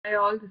Hi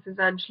all, this is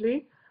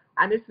Anjali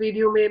and इस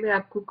video में मैं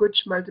आपको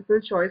कुछ मल्टीपल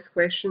चॉइस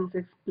क्वेश्चंस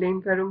एक्सप्लेन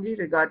करूंगी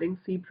regarding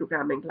C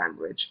programming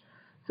language.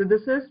 So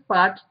this is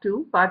part 2.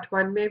 Part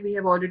 1 में we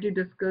have already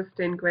discussed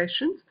 10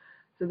 questions.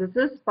 So this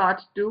is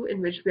part 2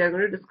 in which we are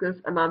going to discuss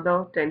another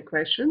 10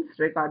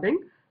 questions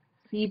regarding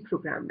C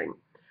programming.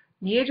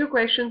 ये जो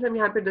questions हम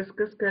यहाँ पे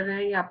discuss कर रहे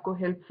हैं ये आपको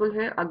हेल्पफुल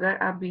है अगर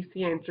आप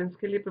BCA एंट्रेंस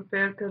के लिए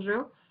प्रिपेयर कर रहे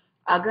हो,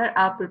 अगर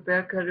आप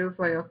प्रिपेयर कर रहे हो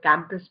for your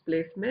campus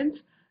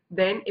placements,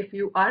 then if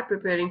you are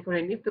preparing for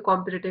any of the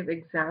competitive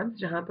exams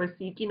जहाँ पर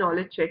C की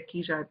knowledge check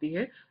की जाती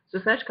है, so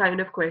such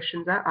kind of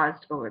questions are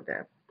asked over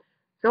there.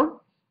 So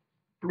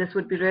this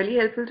would be really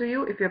helpful to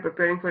you if you are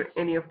preparing for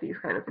any of these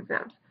kind of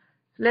exams.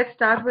 So let's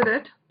start with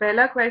it.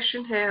 पहला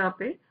question है यहाँ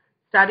पे,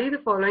 study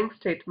the following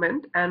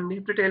statement and you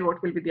have to tell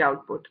what will be the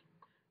output.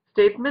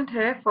 Statement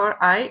है for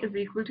I is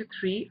equal to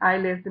 3, I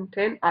less than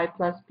 10, I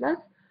plus plus,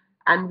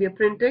 and we are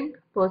printing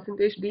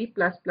percentage D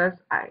plus plus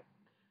I.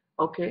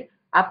 Okay.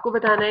 आपको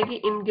बताना है कि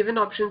in given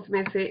options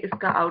में से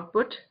इसका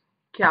output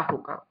क्या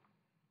होगा.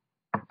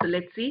 तो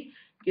लेट्स सी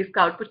कि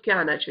इसका आउटपुट क्या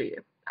आना चाहिए.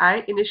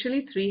 I इनिशियली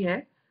 3 है,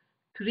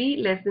 3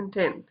 less than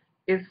 10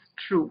 is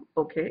true.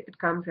 Okay, it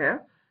comes here.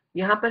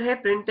 यहाँ पर है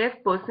printf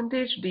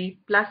percentage d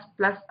plus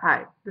plus i.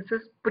 This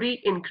is pre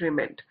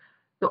increment.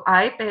 तो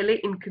i पहले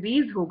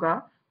इंक्रीज होगा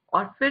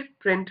और फिर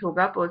प्रिंट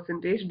होगा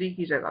परसेंटेज d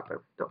की जगह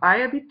पर. तो i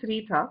अभी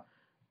 3 था,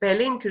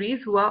 पहले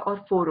इंक्रीज हुआ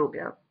और 4 हो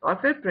गया और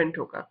फिर प्रिंट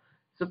होगा.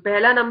 तो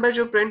पहला नंबर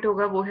जो प्रिंट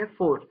होगा वो है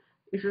 4.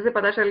 इसी से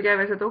पता चल गया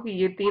वैसे तो कि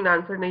ये 3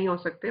 आंसर नहीं हो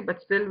सकते, but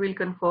still will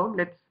confirm.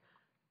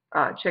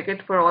 Let's check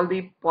it for all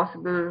the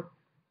possible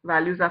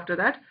values after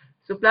that.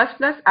 So plus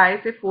plus आई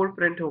से 4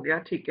 प्रिंट हो गया,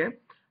 ठीक है.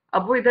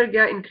 अब वो इधर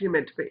गया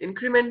इंक्रीमेंट पे.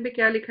 इंक्रीमेंट में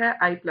क्या लिखा है?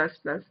 आई प्लस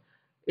प्लस.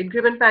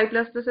 इंक्रीमेंट पे आई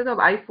प्लस प्लस है तो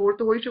अब आई 4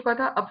 तो हो ही चुका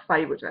था, अब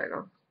 5 हो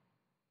जाएगा.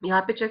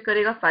 यहाँ पे चेक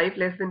करेगा 5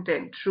 लेस देन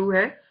 10 ट्रू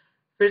है.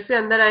 फिर से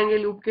अंदर आएंगे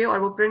लूप के और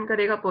वो प्रिंट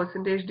करेगा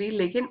परसेंटेज डी,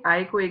 लेकिन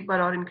आई को एक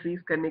बार और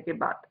इंक्रीज करने के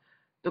बाद.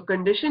 तो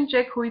कंडीशन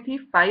चेक हुई थी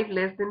 5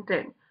 लेस देन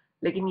 10,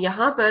 लेकिन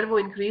यहाँ पर वो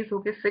इंक्रीज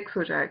होके 6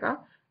 हो जाएगा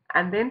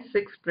एंड देन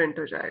 6 प्रिंट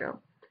हो जाएगा.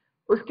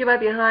 उसके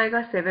बाद यहाँ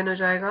आएगा 7 हो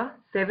जाएगा.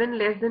 7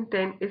 less than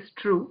 10 is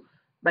true,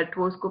 but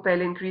वो उसको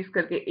पहले इंक्रीज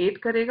करके 8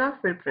 करेगा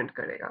फिर प्रिंट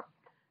करेगा.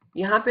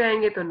 यहाँ पे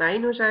आएंगे तो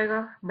 9 हो जाएगा.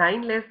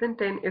 9 लेस देन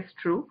 10 इज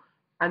ट्रू.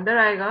 अंदर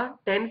आएगा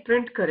 10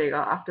 प्रिंट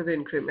करेगा आफ्टर द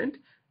इंक्रीमेंट,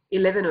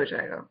 11 हो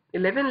जाएगा.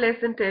 11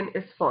 less than 10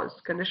 is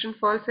false. Condition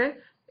false है,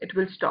 इट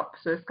विल स्टॉप.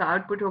 सो इसका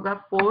आउटपुट होगा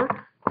 4,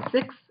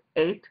 6,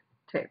 8,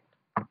 10.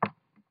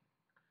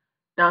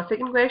 Now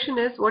second question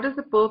is, what is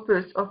the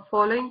purpose of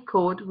following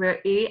code where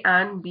a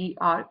and b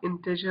are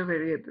integer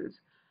variables?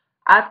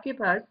 आपके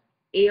पास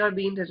a और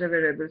b integer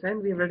variables हैं,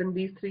 we have written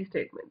these three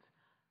statements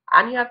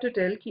and you have to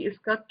tell कि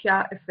इसका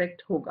क्या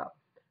effect होगा.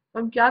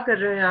 हम क्या कर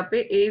रहे हैं यहाँ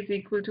पे, a is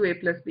equal to a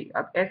plus b.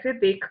 अब ऐसे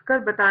देखकर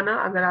बताना,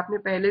 अगर आपने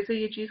पहले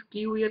से ये चीज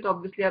की हुई है तो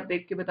ऑब्वियसली आप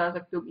देख के बता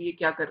सकते हो कि ये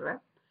क्या कर रहा है.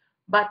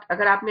 बट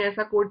अगर आपने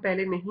ऐसा कोड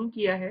पहले नहीं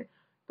किया है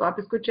तो आप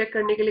इसको चेक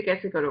करने के लिए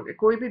कैसे करोगे.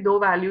 कोई भी दो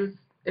वैल्यूज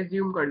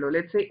एज्यूम कर लो.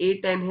 लेट्स से a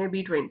 10 है,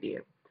 b 20 है.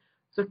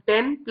 सो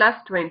 10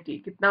 प्लस 20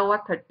 कितना हुआ?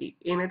 30.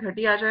 a में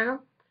 30 आ जाएगा.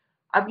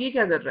 अब ये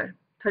क्या कर रहा है?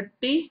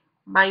 30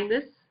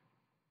 माइनस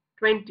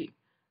 20.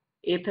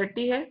 a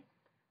 30 है,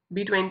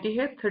 b 20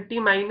 है. 30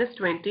 माइनस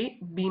 20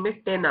 b में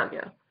 10 आ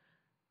गया.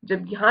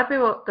 जब यहाँ पे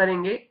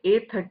करेंगे a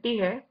 30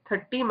 है,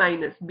 30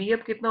 माइनस b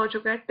अब कितना हो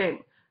चुका है?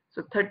 10.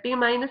 सो 30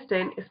 माइनस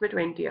 10, इसमें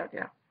 20 आ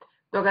गया.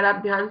 तो अगर आप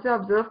ध्यान से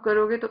ऑब्जर्व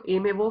करोगे तो a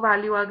में वो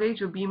वैल्यू आ गई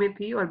जो b में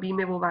थी और b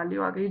में वो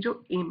वैल्यू आ गई जो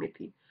a में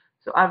थी.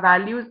 So our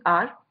values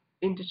are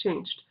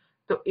interchanged.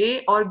 तो a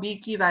और b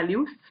की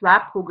वैल्यू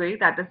स्वैप हो गई,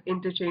 दैट इज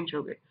इंटरचेंज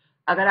हो गई.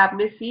 अगर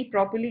आपने C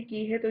प्रॉपर्ली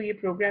की है तो ये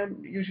प्रोग्राम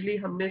यूजुअली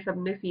हमने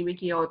सबने C में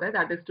किया होता है,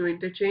 that is to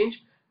interchange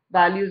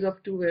values of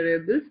two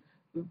variables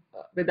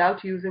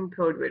without using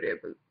third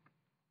variable.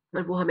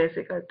 और वो हम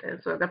ऐसे करते हैं.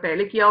 सो अगर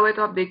पहले किया हुआ है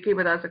तो आप देख के ही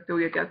बता सकते हो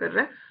ये क्या कर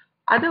रहा है.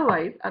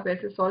 अदरवाइज आप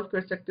ऐसे सॉल्व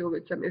कर सकते हो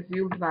with some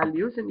assumed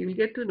values and you'll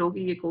get to know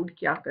कि ये कोड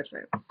क्या कर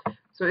रहा है.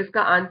 सो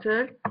इसका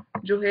आंसर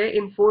जो है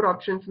इन 4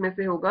 ऑप्शंस में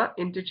से होगा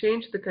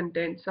interchange the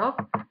contents of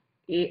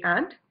A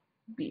and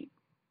B.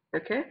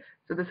 Okay,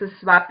 so this is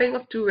swapping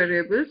of two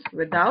variables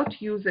without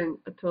using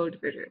a third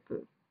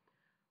variable.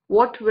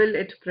 What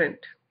will it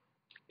print?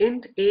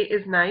 Int A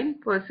is 9,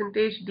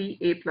 percentage D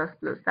A plus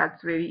plus.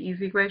 That's very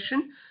easy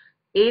question.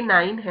 A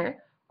 9 है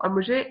और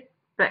मुझे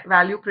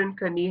value print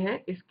करनी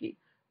है इसकी.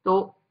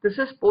 तो this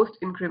is post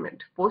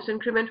increment. Post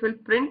increment will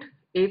print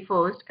a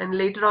first and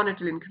later on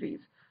it will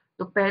increase.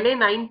 तो पहले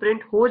 9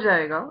 print हो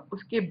जाएगा,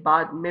 उसके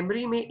बाद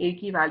मेमोरी में a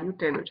की वैल्यू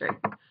 10 हो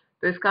जाएगी.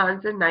 तो इसका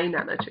आंसर 9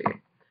 आना चाहिए.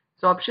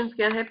 So options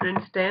क्या है?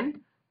 Prints 10,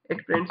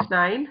 it prints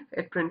 9,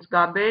 it prints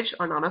garbage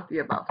or none of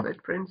the above. So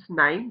it prints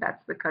 9.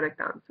 That's the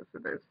correct answer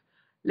for this.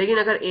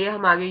 लेकिन अगर a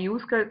हम आगे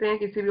यूज करते हैं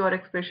किसी भी और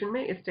एक्सप्रेशन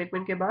में इस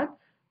स्टेटमेंट के बाद,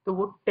 तो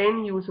वो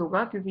 10 यूज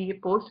होगा क्योंकि ये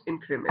पोस्ट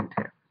इंक्रीमेंट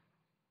है.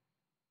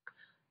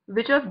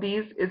 Which of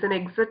these is an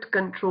exit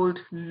controlled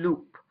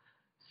loop?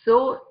 So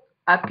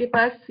आपके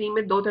पास C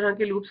में दो तरह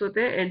के लूप्स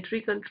होते हैं, entry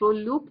control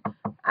loop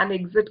and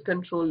exit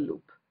control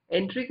loop.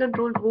 Entry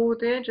control वो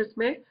होते हैं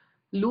जिसमें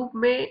लूप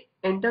में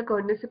एंटर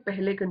करने से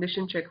पहले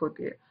कंडीशन चेक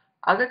होती है।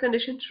 अगर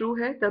कंडीशन ट्रू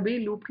है तभी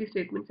लूप की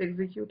स्टेटमेंट्स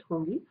एग्जीक्यूट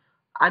होंगी,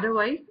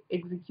 अदरवाइज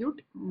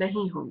एग्जीक्यूट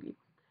नहीं होंगी।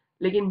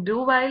 लेकिन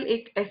डू वाइल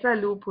एक ऐसा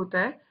लूप होता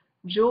है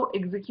जो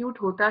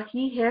एग्जीक्यूट होता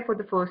ही है फॉर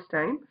द फर्स्ट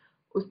टाइम,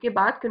 उसके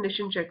बाद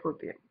कंडीशन चेक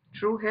होती है।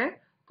 ट्रू है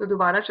तो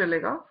दोबारा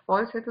चलेगा,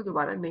 फॉल्स है तो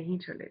दोबारा नहीं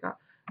चलेगा।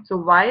 सो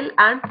वाइल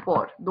एंड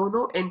फॉर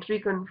दोनों एंट्री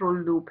कंट्रोल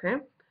लूप है,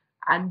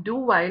 एंड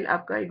डू वाइल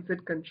आपका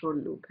एग्जिट कंट्रोल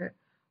लूप है।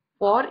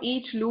 फॉर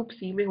ईच लूप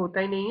सी में होता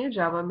ही नहीं है,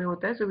 जावा में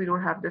होता है, so we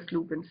don't have this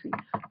loop in सी।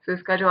 सो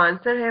इसका जो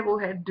आंसर है वो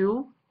है do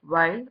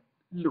while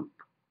loop,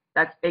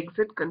 that's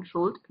exit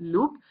controlled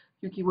loop,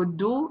 क्योंकि वो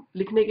डू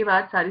लिखने के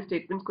बाद सारी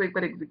स्टेटमेंट्स को एक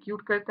बार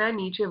एग्जीक्यूट करता है,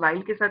 नीचे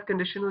वाइल के साथ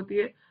कंडीशन होती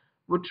है,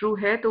 वो ट्रू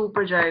है तो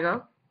ऊपर जाएगा,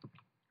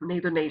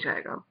 नहीं तो नहीं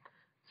जाएगा।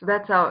 So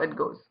that's how it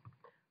goes.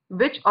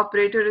 Which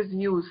operator is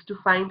used to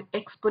find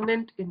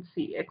exponent in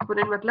C?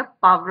 Exponent मतलब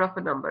power of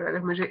a number।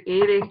 अगर मुझे a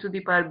raised to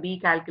the power b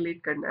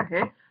calculate करना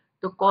है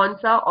तो कौन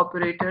सा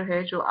ऑपरेटर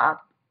है जो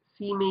आप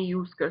C में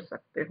यूज कर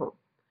सकते हो?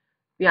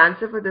 The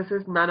answer for this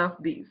is none of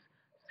these.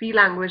 C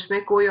language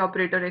में कोई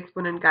ऑपरेटर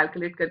एक्सपोनेंट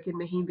कैलकुलेट करके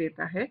नहीं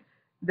देता है।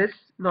 This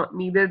not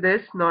neither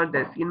this nor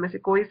this, इनमें से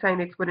कोई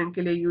साइन एक्सपोनेंट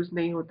के लिए यूज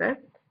नहीं होता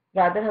है।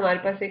 रादर हमारे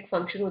पास एक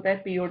फंक्शन होता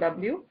है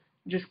POW,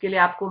 जिसके लिए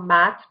आपको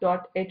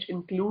maths.h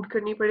इंक्लूड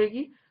करनी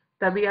पड़ेगी,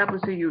 तभी आप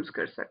उसे यूज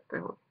कर सकते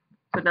हो।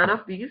 So none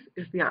of these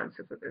is the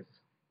answer for this.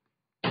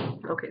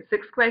 Okay,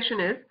 sixth question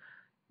is,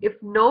 if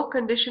no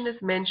condition is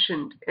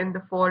mentioned in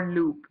the for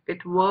loop,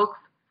 it works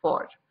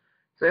for.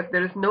 So if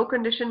there is no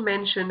condition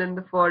mentioned in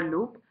the for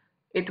loop,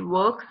 it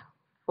works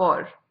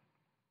for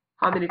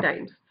how many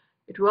times?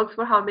 It works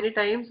for how many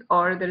times?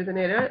 Or there is an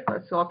error.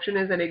 So option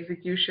is an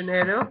execution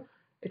error.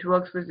 It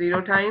works for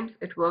 0 times,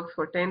 it works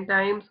for 10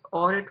 times,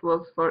 or it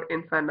works for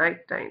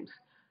infinite times.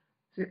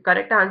 So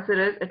correct answer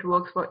is it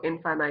works for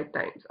infinite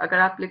times. अगर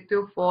आप लिखते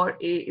हो for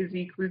a is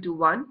equal to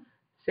 1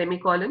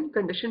 semicolon,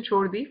 condition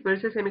छोड़ दी, फिर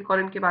से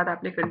semicolon के बाद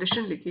आपने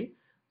कंडीशन लिखी,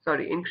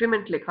 सॉरी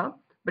इंक्रीमेंट लिखा,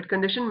 बट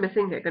कंडीशन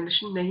मिसिंग है,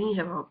 कंडीशन नहीं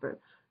है वहां पर।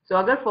 सो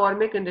अगर फॉर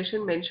में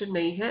कंडीशन मेंशन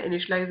नहीं है,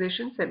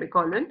 इनिशियलाइजेशन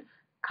सेमीकोलन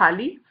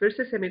खाली, फिर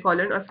से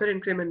सेमीकोलन और फिर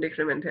इंक्रीमेंट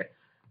डिक्रीमेंट है,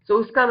 सो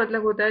उसका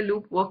मतलब होता है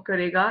लूप वर्क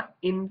करेगा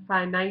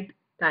इनफाइनाइट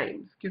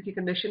टाइम्स, क्योंकि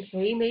कंडीशन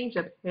है ही नहीं।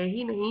 जब है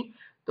ही नहीं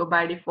तो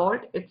by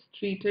default it's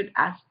treated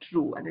as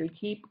true and it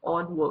keep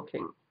on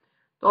working.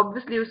 तो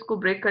ऑब्वियसली उसको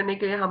ब्रेक करने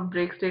के लिए हम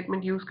ब्रेक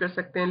स्टेटमेंट यूज कर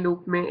सकते हैं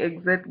लूप में,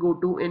 exit, go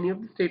to, any of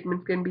the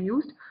statements can be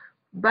used,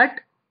 but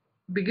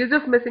because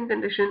of missing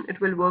condition it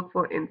will work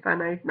for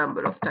infinite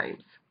number of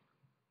times.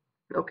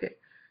 Okay,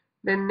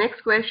 then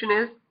next question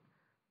is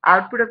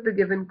output of the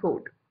given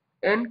code।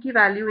 n की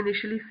value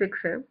initially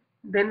 6 है,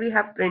 then we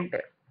have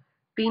printf,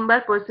 3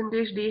 bar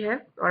percentage D है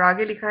और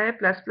आगे लिखा है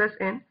plus plus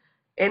N,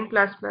 N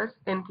plus plus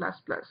N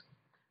plus plus.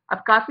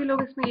 अब काफी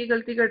लोग इसमें ये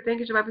गलती करते हैं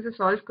कि जब आप इसे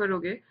सॉल्व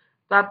करोगे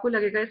तो आपको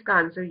लगेगा इसका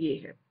आंसर ये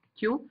है।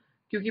 क्यों?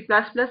 क्योंकि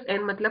प्लस प्लस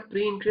एन मतलब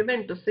प्री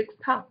इंक्रीमेंट, तो 6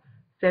 था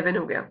 7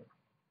 हो गया,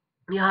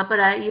 यहाँ पर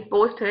आए ये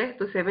पोस्ट है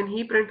तो 7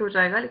 ही प्रिंट हो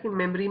जाएगा लेकिन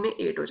मेमोरी में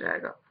 8 हो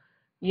जाएगा,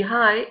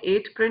 यहाँ आए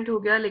 8 प्रिंट हो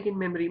गया लेकिन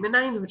मेमोरी में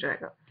 9 हो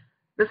जाएगा।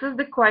 This is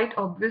the quite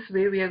obvious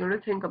way we are going to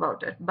think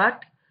about it,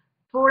 but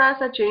थोड़ा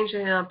सा चेंज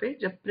है यहाँ पे।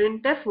 जब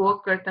printf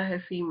वर्क करता है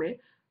सी में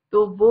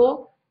तो वो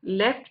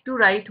लेफ्ट टू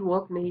राइट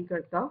वर्क नहीं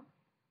करता,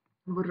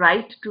 वो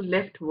राइट टू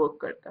लेफ्ट वर्क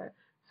करता है।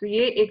 तो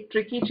ये एक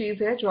ट्रिकी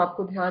चीज है जो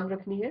आपको ध्यान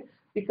रखनी है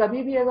कि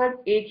कभी भी अगर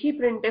एक ही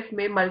printf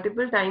में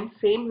multiple time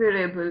same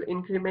variable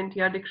increment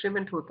या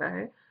डिक्रीमेंट होता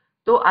है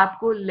तो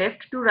आपको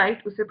लेफ्ट टू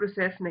राइट उसे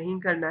प्रोसेस नहीं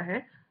करना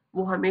है,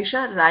 वो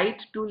हमेशा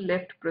राइट टू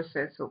लेफ्ट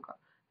प्रोसेस होगा।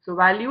 सो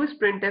वैल्यूज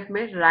printf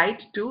में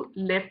राइट टू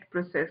लेफ्ट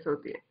प्रोसेस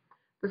होती है।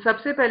 तो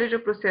सबसे पहले जो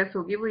प्रोसेस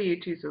होगी वो ये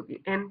चीज होगी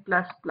n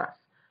प्लस प्लस,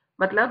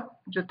 मतलब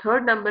जो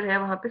थर्ड नंबर है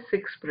वहां पे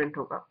 6 प्रिंट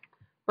होगा,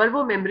 पर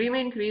वो मेमोरी में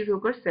इंक्रीज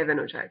होकर 7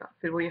 हो जाएगा,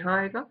 फिर वो यहाँ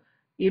आएगा,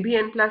 ये भी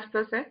n प्लस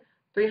प्लस है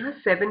तो यहाँ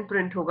 7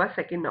 प्रिंट होगा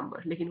सेकेंड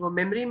नंबर, लेकिन वो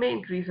मेमोरी में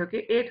इंक्रीज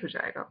होकर 8 हो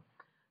जाएगा।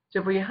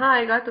 जब वो यहाँ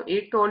आएगा तो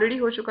 8 तो ऑलरेडी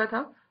हो चुका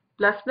था,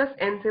 प्लस प्लस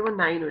n से वो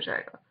 9 हो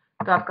जाएगा,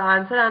 तो आपका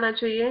आंसर आना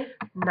चाहिए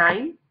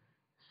 9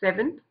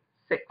 7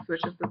 6,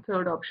 which is the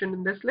third option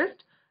in this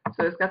list.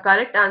 So इसका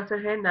correct answer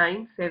है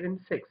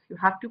 976। You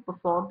have to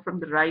perform from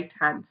the right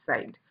hand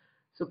side.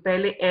 So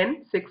पहले n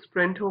 6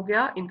 print हो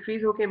गया,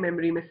 increase होके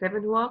memory में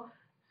 7 हुआ,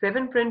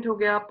 7 print हो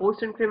गया,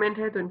 post increment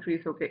है तो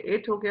increase होके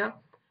 8 हो गया।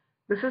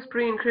 This is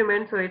pre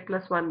increment, so 8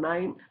 plus 1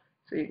 9,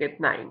 so you get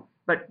 9।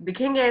 But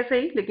दिखेंगे ऐसे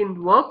ही, लेकिन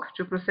work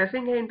जो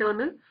processing है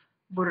internal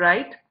वो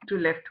right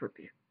to left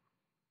होती है।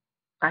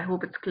 I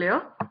hope it's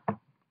clear.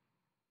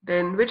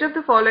 Then which of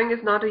the following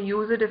is not a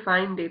user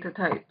defined data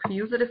type?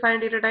 User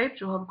defined data type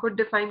जो हम खुद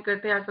define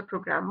करते हैं as a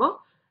programmer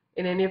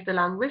in any of the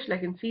language,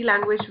 like in C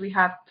language we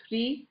have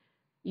 3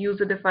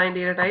 user defined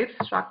data types: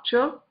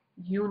 structure,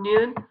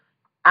 union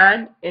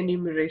and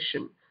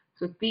enumeration.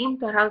 So 3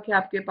 तरह के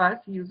आपके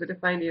पास user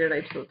defined data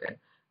types होते हैं।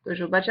 तो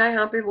जो बचा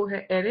यहाँ पे वो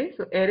है array।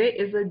 So array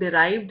is a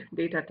derived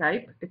data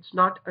type, it's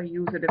not a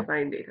user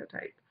defined data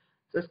type.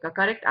 So इसका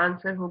correct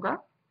answer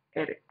होगा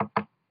array.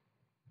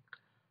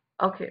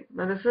 Okay,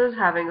 now this is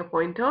having a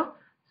pointer.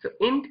 So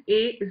int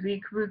a is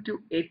equal to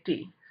 80.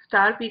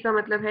 Star p का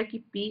मतलब है कि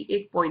p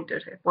एक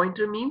pointer है.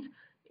 Pointer means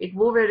एक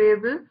वो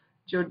वेरिएबल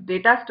जो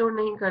डेटा स्टोर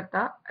नहीं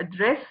करता,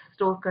 एड्रेस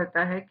स्टोर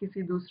करता है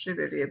किसी दूसरे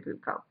वेरिएबल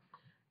का.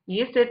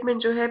 ये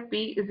स्टेटमेंट जो है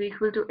p is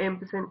equal to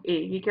ampersand a,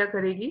 ये क्या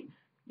करेगी,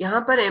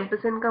 यहाँ पर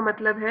एम्परसेंड का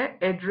मतलब है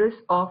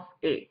एड्रेस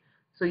ऑफ a.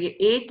 सो ये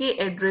a के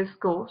एड्रेस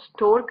को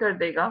स्टोर कर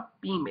देगा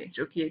p में,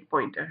 जो कि एक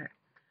पॉइंटर है.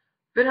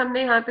 फिर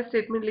हमने यहाँ पे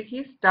स्टेटमेंट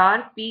लिखी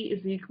star p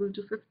is equal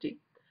to 50.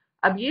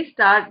 अब ये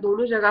स्टार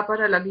दोनों जगह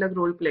पर अलग अलग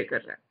रोल प्ले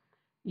कर रहा है.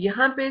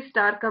 यहाँ पे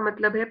स्टार का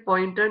मतलब है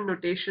पॉइंटर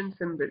नोटेशन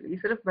सिंबल. ये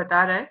सिर्फ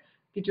बता रहा है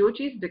कि जो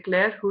चीज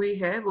डिक्लेयर हुई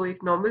है वो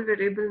एक नॉर्मल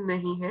वेरिएबल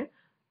नहीं है,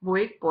 वो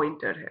एक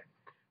पॉइंटर है.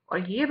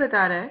 और ये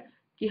बता रहा है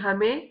कि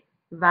हमें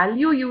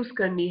वैल्यू यूज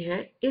करनी है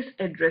इस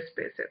एड्रेस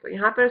पे से. तो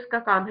यहाँ पर इसका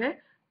काम है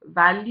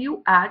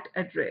value eight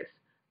address.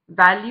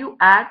 Value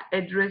eight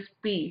address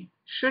p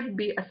should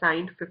be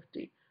assigned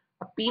 50.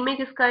 अब p में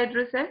किसका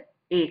एड्रेस है,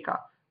 a का.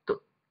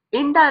 तो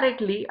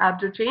इनडायरेक्टली आप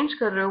जो चेंज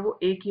कर रहे हो वो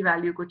a की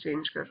वैल्यू को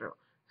चेंज कर रहे हो.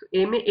 तो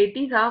a में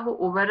 80 था, वो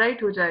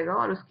ओवरराइट हो जाएगा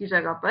और उसकी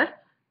जगह पर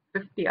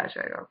 50 आ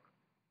जाएगा.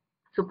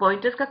 सो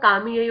पॉइंटर्स का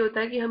काम ही यही होता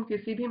है कि हम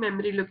किसी भी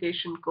मेमोरी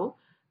लोकेशन को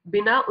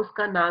बिना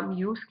उसका नाम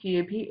यूज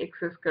किए भी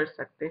एक्सेस कर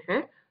सकते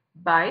हैं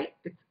bye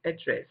it's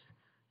address.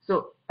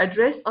 So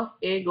address of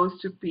a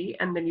goes to p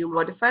and then you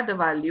modify the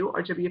value,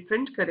 और जब ये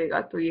प्रिंट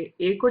करेगा तो ये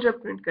a को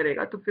जब प्रिंट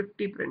करेगा तो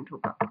 50 प्रिंट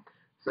होगा.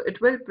 So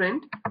it will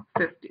print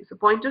 50. So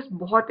pointers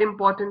बहुत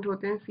इंपॉर्टेंट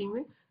होते हैं सी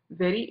में,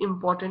 वेरी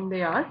इंपॉर्टेंट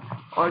दे आर.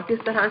 और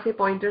किस तरह से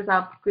पॉइंटर्स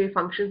आपके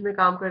फंक्शंस में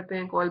काम करते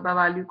हैं, call by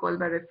value, call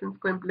by reference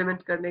को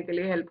इम्प्लीमेंट करने के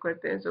लिए हेल्प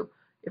करते हैं. सो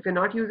if you're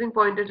not using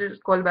pointers,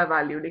 it's call by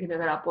value. लेकिन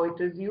अगर आप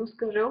pointers use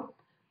कर रहे हो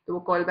तो वो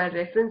call by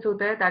reference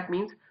होता है. That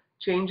means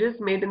changes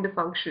made in the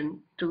function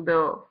to the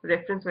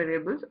reference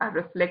variables are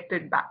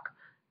reflected back.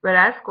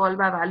 Whereas call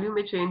by value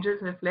में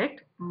changes reflect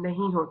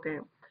नहीं होते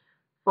हैं.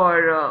 For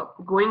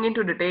going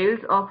into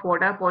details of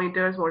what are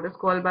pointers, what is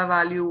call by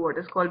value, what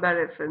is call by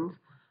reference,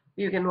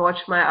 you can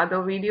watch my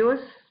other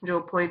videos जो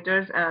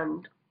pointers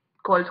and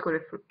calls को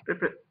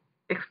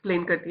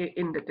explain करती है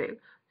in detail.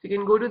 So you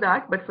can go to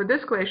that, but for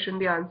this question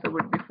the answer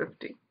would be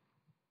 50.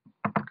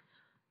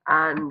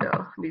 And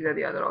these are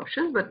the other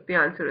options, but the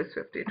answer is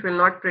 50. It will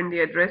not print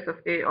the address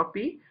of A or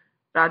P,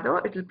 rather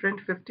it will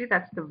print 50,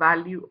 that's the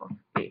value of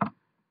A.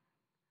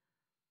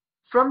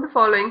 From the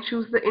following,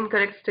 choose the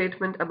incorrect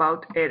statement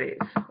about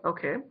arrays.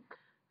 Okay.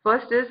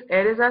 First is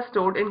arrays are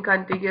stored in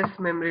contiguous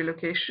memory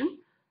location.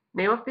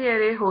 Name of the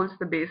array holds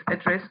the base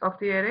address of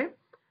the array.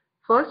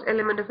 First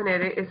element of an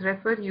array is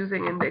referred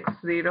using index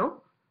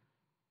 0.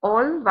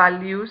 All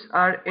values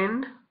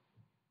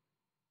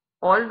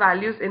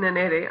in an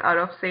array are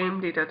of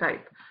same data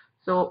type.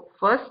 So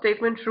first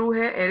statement true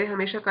है, array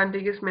हमेशा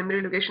contiguous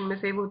memory location में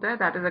save होता है.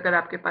 That is अगर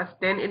आपके पास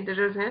 10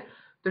 integers हैं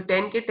तो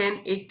 10 के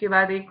 10 एक के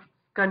बाद एक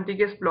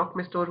contiguous block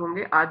में store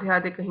होंगे, आधे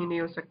आधे कहीं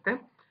नहीं हो सकते.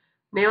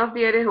 Name of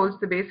the array holds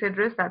the base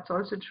address, that's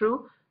also true.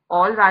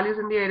 All values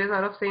in the arrays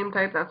are of same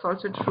type, that's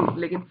also true.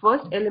 लेकिन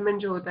first element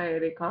जो होता है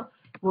array का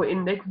वो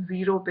index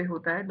 0 पे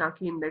होता है, ना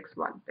कि index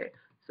 1 पे.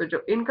 So जो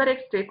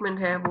incorrect statement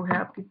है वो है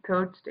आपकी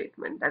third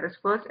statement, that is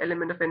first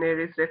element of an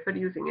array is referred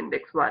using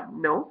index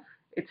 1. No,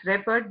 it's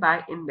referred by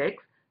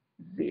index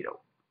 0.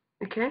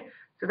 Okay,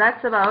 so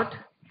that's about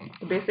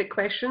basic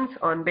questions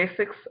on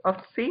basics of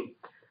C.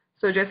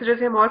 So जैसे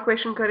जैसे हम और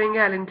question करेंगे,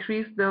 I'll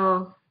increase the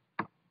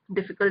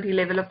difficulty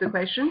level of the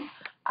question.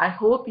 I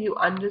hope you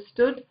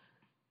understood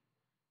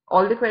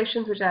all the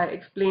questions which I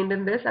explained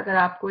in this. अगर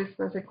आपको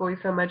इसमें से कोई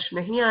समझ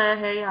नहीं आया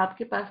है या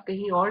आपके पास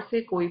कहीं और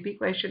से कोई भी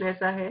क्वेश्चन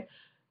ऐसा है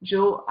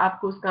जो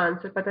आपको उसका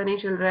आंसर पता नहीं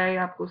चल रहा है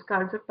या आपको उसका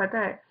आंसर पता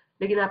है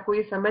लेकिन आपको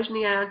ये समझ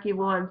नहीं आया कि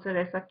वो आंसर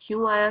ऐसा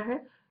क्यों आया है,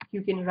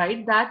 you can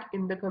write that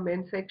in the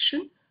comment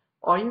section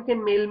or you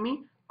can mail me.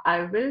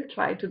 I will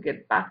try to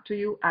get back to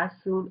you as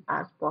soon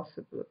as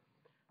possible.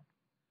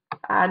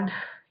 And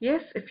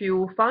yes, if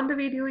you found the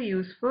video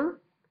useful,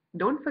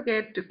 don't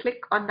forget to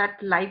click on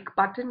that like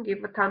button,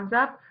 give a thumbs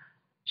up,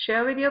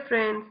 share with your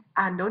friends,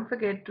 and don't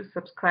forget to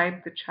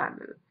subscribe the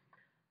channel.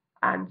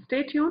 And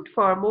stay tuned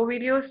for more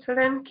videos. Till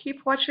then,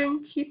 keep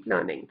watching, keep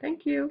learning.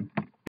 Thank you.